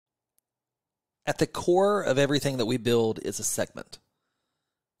At the core of everything that we build is a segment.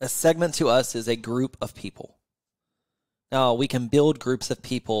 A segment to us is a group of people. Now, we can build groups of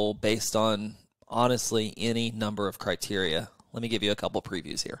people based on, honestly, any number of criteria. Let me give you a couple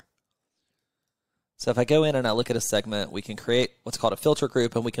previews here. So if I go in and I look at a segment, we can create what's called a filter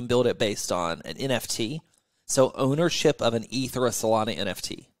group, and we can build it based on an NFT. So ownership of an ETH or a Solana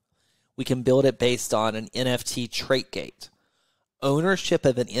NFT. We can build it based on an NFT trait gate. Ownership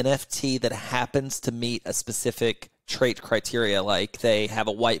of an NFT that happens to meet a specific trait criteria, like they have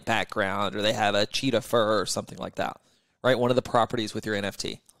a white background or they have a cheetah fur or something like that, right? One of the properties with your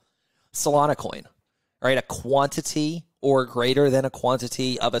NFT. Solana coin, right? A quantity or greater than a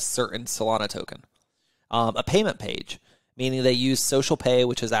quantity of a certain Solana token. A payment page, meaning they use Social Pay,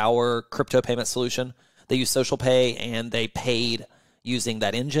 which is our crypto payment solution. They use Social Pay and they paid using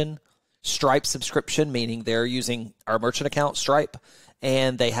that engine. Stripe subscription, meaning they're using our merchant account, Stripe,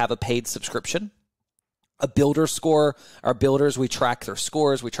 and they have a paid subscription. A builder score. Our builders, we track their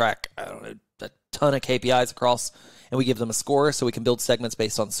scores. We track, a ton of KPIs across, and we give them a score, so we can build segments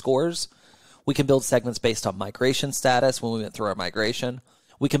based on scores. We can build segments based on migration status when we went through our migration.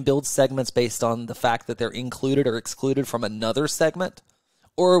 We can build segments based on the fact that they're included or excluded from another segment,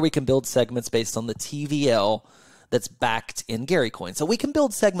 or we can build segments based on the TVL that's backed in GaryCoin. So we can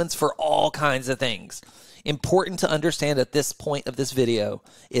build segments for all kinds of things. Important to understand at this point of this video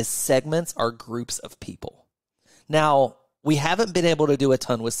is segments are groups of people. Now, we haven't been able to do a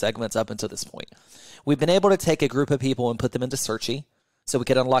ton with segments up until this point. We've been able to take a group of people and put them into Searchy, so we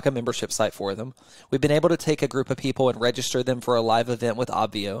could unlock a membership site for them. We've been able to take a group of people and register them for a live event with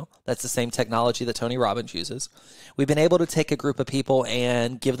Obvio. That's the same technology that Tony Robbins uses. We've been able to take a group of people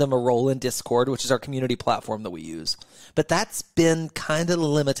and give them a role in Discord, which is our community platform that we use. But that's been kind of the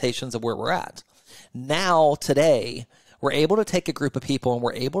limitations of where we're at. Now, today, we're able to take a group of people and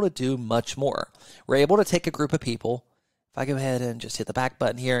we're able to do much more. We're able to take a group of people. If I go ahead and just hit the back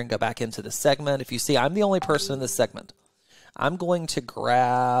button here and go back into the segment, if you see, I'm the only person in this segment. I'm going to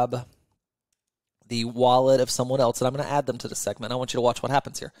grab the wallet of someone else, and I'm going to add them to the segment. I want you to watch what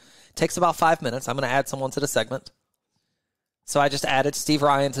happens here. It takes about 5 minutes. I'm going to add someone to the segment. So I just added Steve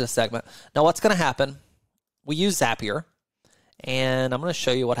Ryan to the segment. Now what's going to happen, we use Zapier, and I'm going to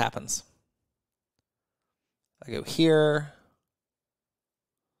show you what happens. I go here.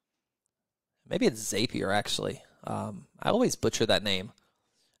 Maybe it's Zapier, actually. I always butcher that name.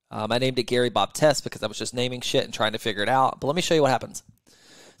 I named it Gary Bob Test because I was just naming shit and trying to figure it out. But let me show you what happens.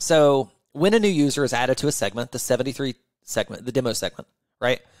 So when a new user is added to a segment, the 73 segment, the demo segment,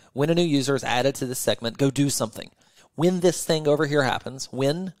 right? When a new user is added to this segment, go do something. When this thing over here happens,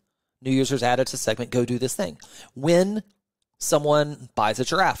 when new users added to segment, go do this thing. When someone buys a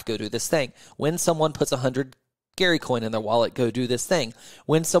giraffe, go do this thing. When someone puts 100 Gary coin in their wallet, go do this thing.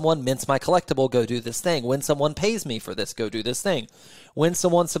 When someone mints my collectible, go do this thing. When someone pays me for this, go do this thing. When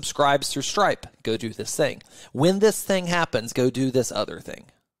someone subscribes through Stripe, go do this thing. When this thing happens, go do this other thing.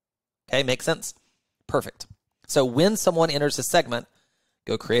 Okay, make sense? Perfect. So when someone enters a segment,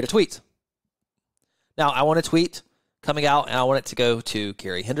 go create a tweet. Now, I want a tweet coming out, and I want it to go to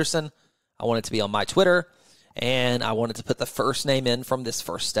Gary Henderson. I want it to be on my Twitter. And I wanted to put the first name in from this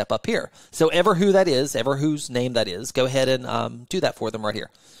first step up here. So ever whose name that is, go ahead and do that for them right here.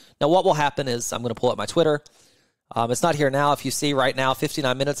 Now what will happen is I'm going to pull up my Twitter. It's not here now. If you see right now,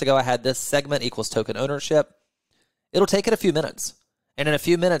 59 minutes ago, I had this segment equals token ownership. It'll take it a few minutes. And in a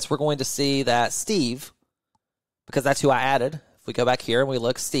few minutes, we're going to see that Steve, because that's who I added. If we go back here and we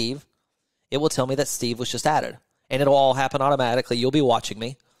look Steve, it will tell me that Steve was just added. And it'll all happen automatically. You'll be watching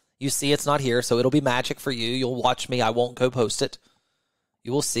me. You see it's not here, so it'll be magic for you. You'll watch me. I won't go post it.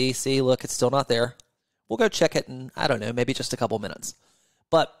 You will see, look, it's still not there. We'll go check it in, I don't know, maybe just a couple minutes.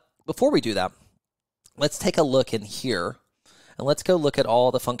 But before we do that, let's take a look in here, and let's go look at all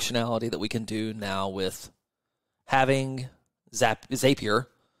the functionality that we can do now with having Zapier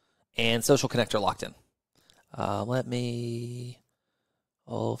and Social Connector locked in. Let me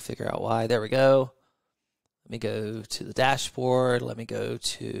figure out why. There we go. Let me go to the dashboard. Let me go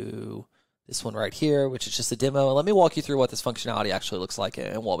to this one right here, which is just a demo. And let me walk you through what this functionality actually looks like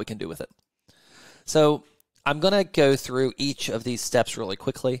and what we can do with it. So I'm going to go through each of these steps really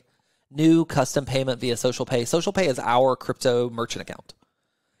quickly. New custom payment via Social Pay. Social Pay is our crypto merchant account.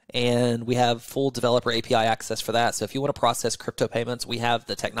 And we have full developer API access for that. So if you want to process crypto payments, we have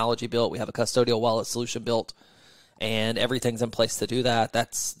the technology built. We have a custodial wallet solution built. And everything's in place to do that.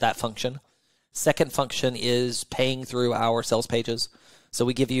 That's that function. Second function is paying through our sales pages. So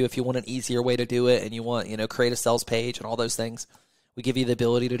we give you, if you want an easier way to do it and you want, create a sales page and all those things, we give you the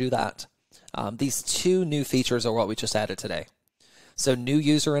ability to do that. These two new features are what we just added today. So new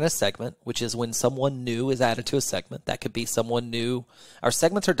user in a segment, which is when someone new is added to a segment. That could be someone new. Our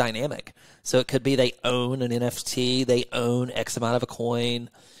segments are dynamic. So it could be they own an NFT, they own X amount of a coin,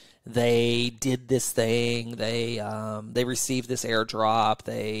 they did this thing, they received this airdrop,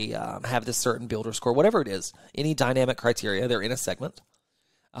 they have this certain builder score, whatever it is. Any dynamic criteria, they're in a segment.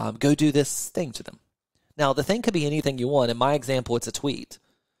 Go do this thing to them. Now, the thing could be anything you want. In my example, it's a tweet.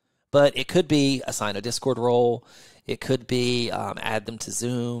 But it could be assign a Discord role. It could be add them to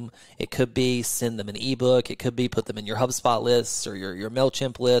Zoom. It could be send them an ebook. It could be put them in your HubSpot list or your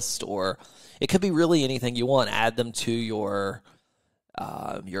MailChimp list. Or it could be really anything you want. Add them to your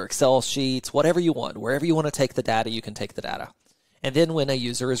Excel sheets, whatever you want. Wherever you want to take the data, you can take the data. And then when a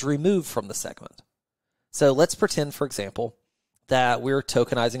user is removed from the segment. So let's pretend, for example, that we're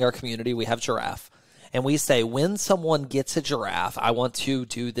tokenizing our community. We have Giraffe. And we say, when someone gets a Giraffe, I want to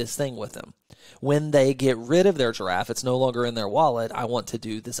do this thing with them. When they get rid of their Giraffe, it's no longer in their wallet, I want to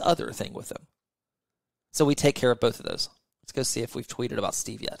do this other thing with them. So we take care of both of those. Let's go see if we've tweeted about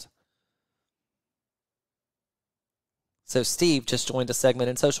Steve yet. So Steve just joined a segment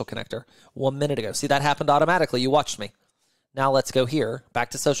in Social Connector 1 minute ago. See, that happened automatically. You watched me. Now let's go here,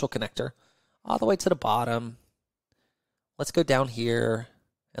 back to Social Connector, all the way to the bottom. Let's go down here,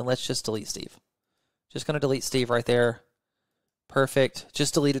 and let's just delete Steve. Just going to delete Steve right there. Perfect.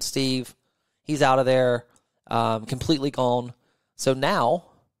 Just deleted Steve. He's out of there. Completely gone. So now,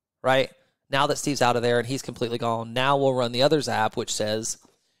 right, now that Steve's out of there and he's completely gone, now we'll run the others app, which says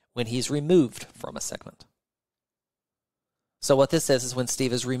when he's removed from a segment. So what this says is when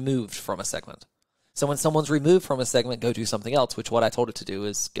Steve is removed from a segment. So when someone's removed from a segment, go do something else, which what I told it to do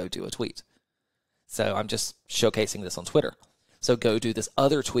is go do a tweet. So I'm just showcasing this on Twitter. So go do this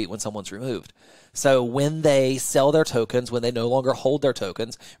other tweet when someone's removed. So when they sell their tokens, when they no longer hold their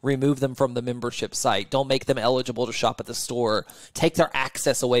tokens, remove them from the membership site. Don't make them eligible to shop at the store. Take their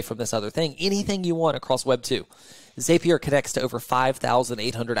access away from this other thing. Anything you want across Web 2. Zapier connects to over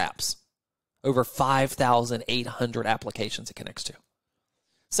 5,800 apps. Over 5,800 applications it connects to.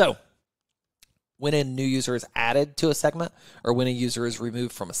 So when a new user is added to a segment or when a user is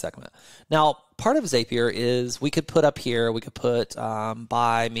removed from a segment. Now, part of Zapier is we could put up here, we could put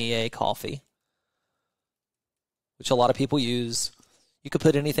buy me a coffee, which a lot of people use. You could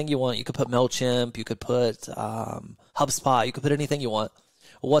put anything you want. You could put MailChimp. You could put HubSpot. You could put anything you want.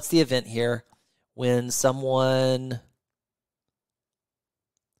 Well, what's the event here? When someone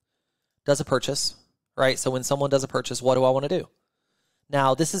does a purchase, right? So when someone does a purchase, what do I want to do?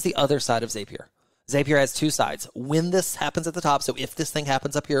 Now, this is the other side of Zapier. Zapier has two sides. When this happens at the top, so if this thing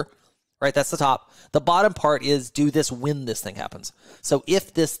happens up here, right, that's the top. The bottom part is do this when this thing happens. So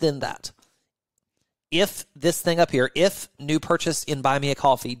if this, then that. If this thing up here, if new purchase in Buy Me a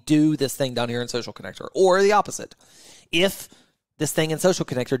Coffee, do this thing down here in Social Connector. Or the opposite. If this thing in Social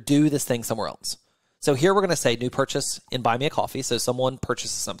Connector, do this thing somewhere else. So here we're going to say new purchase in Buy Me a Coffee. So someone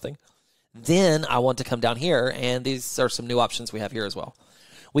purchases something. Then I want to come down here, and these are some new options we have here as well.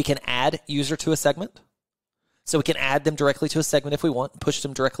 We can add user to a segment. So we can add them directly to a segment if we want, push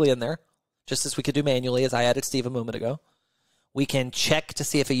them directly in there, just as we could do manually as I added Steve a moment ago. We can check to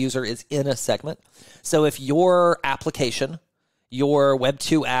see if a user is in a segment. So if your application, your Web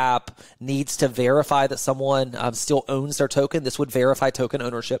 2 app needs to verify that someone still owns their token, this would verify token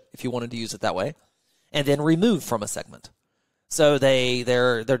ownership if you wanted to use it that way, and then remove from a segment. So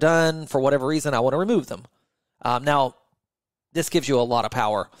they're done for whatever reason. I want to remove them. Now, this gives you a lot of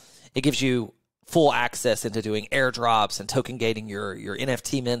power. It gives you full access into doing airdrops and token gating your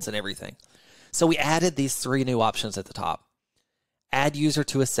NFT mints and everything. So we added these three new options at the top. Add user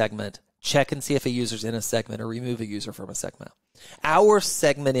to a segment, check and see if a user's in a segment, or remove a user from a segment. Our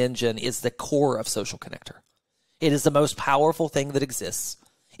segment engine is the core of Social Connector. It is the most powerful thing that exists.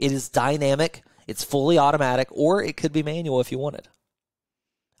 It is dynamic, it's fully automatic, or it could be manual if you wanted.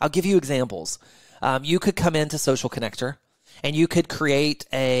 I'll give you examples. You could come into Social Connector, and you could create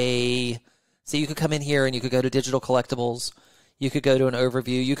so you could come in here and you could go to digital collectibles. You could go to an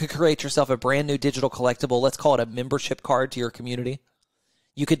overview. You could create yourself a brand new digital collectible. Let's call it a membership card to your community.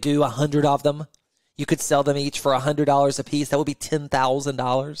 You could do 100 of them. You could sell them each for $100 a piece. That would be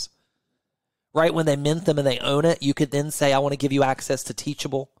 $10,000. Right when they mint them and they own it, you could then say, I want to give you access to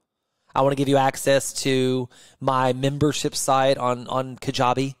Teachable. I want to give you access to my membership site on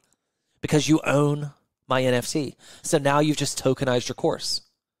Kajabi because you own my NFT. So now you've just tokenized your course.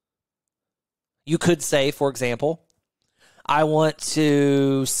 You could say, for example, I want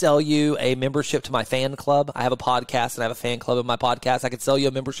to sell you a membership to my fan club. I have a podcast and I have a fan club in my podcast. I could sell you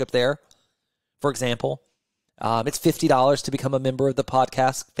a membership there, for example. It's $50 to become a member of the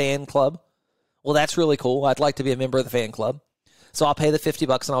podcast fan club. Well, that's really cool. I'd like to be a member of the fan club. So I'll pay the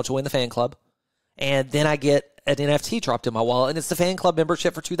 $50 and I'll join the fan club. And then I get an NFT dropped in my wallet, and it's the fan club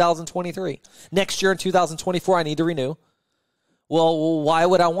membership for 2023. Next year in 2024, I need to renew. Well, why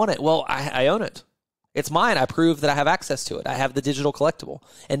would I want it? Well, I own it. It's mine. I prove that I have access to it. I have the digital collectible.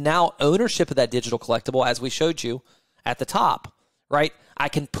 And now ownership of that digital collectible, as we showed you at the top, right? I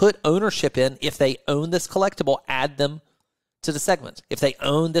can put ownership in. If they own this collectible, add them to the segment. If they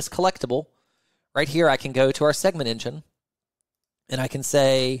own this collectible, right here, I can go to our segment engine, and I can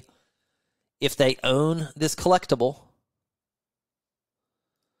say, if they own this collectible,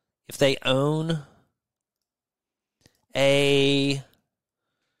 if they own a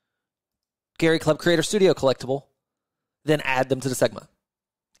Gary Club Creator Studio collectible, then add them to the segment.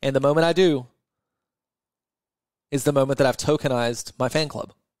 And the moment I do is the moment that I've tokenized my fan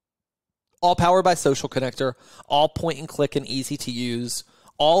club. All powered by Social Connector, all point and click and easy to use,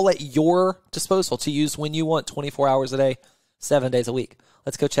 all at your disposal to use when you want, 24 hours a day, 7 days a week.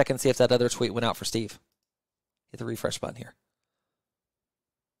 Let's go check and see if that other tweet went out for Steve. Hit the refresh button here.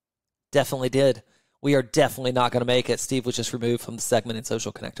 Definitely did. We are definitely not going to make it. Steve was just removed from the segment in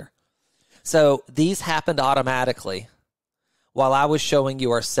Social Connector. So these happened automatically while I was showing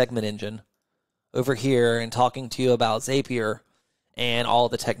you our segment engine over here and talking to you about Zapier and all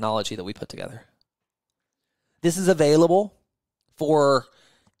the technology that we put together. This is available for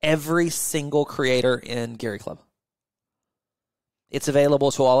every single creator in Gary Club. It's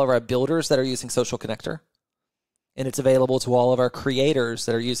available to all of our builders that are using Social Connector, and it's available to all of our creators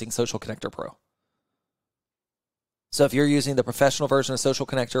that are using Social Connector Pro. So if you're using the professional version of Social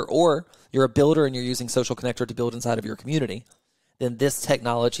Connector, or you're a builder and you're using Social Connector to build inside of your community, then this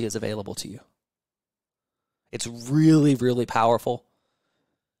technology is available to you. It's really, really powerful.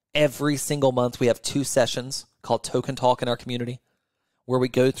 Every single month we have 2 sessions called Token Talk in our community, where we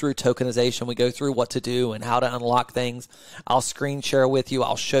go through tokenization, we go through what to do and how to unlock things. I'll screen share with you.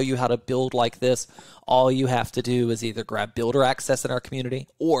 I'll show you how to build like this. All you have to do is either grab builder access in our community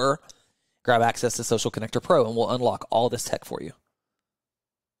or grab access to Social Connector Pro, and we'll unlock all this tech for you.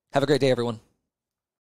 Have a great day, everyone.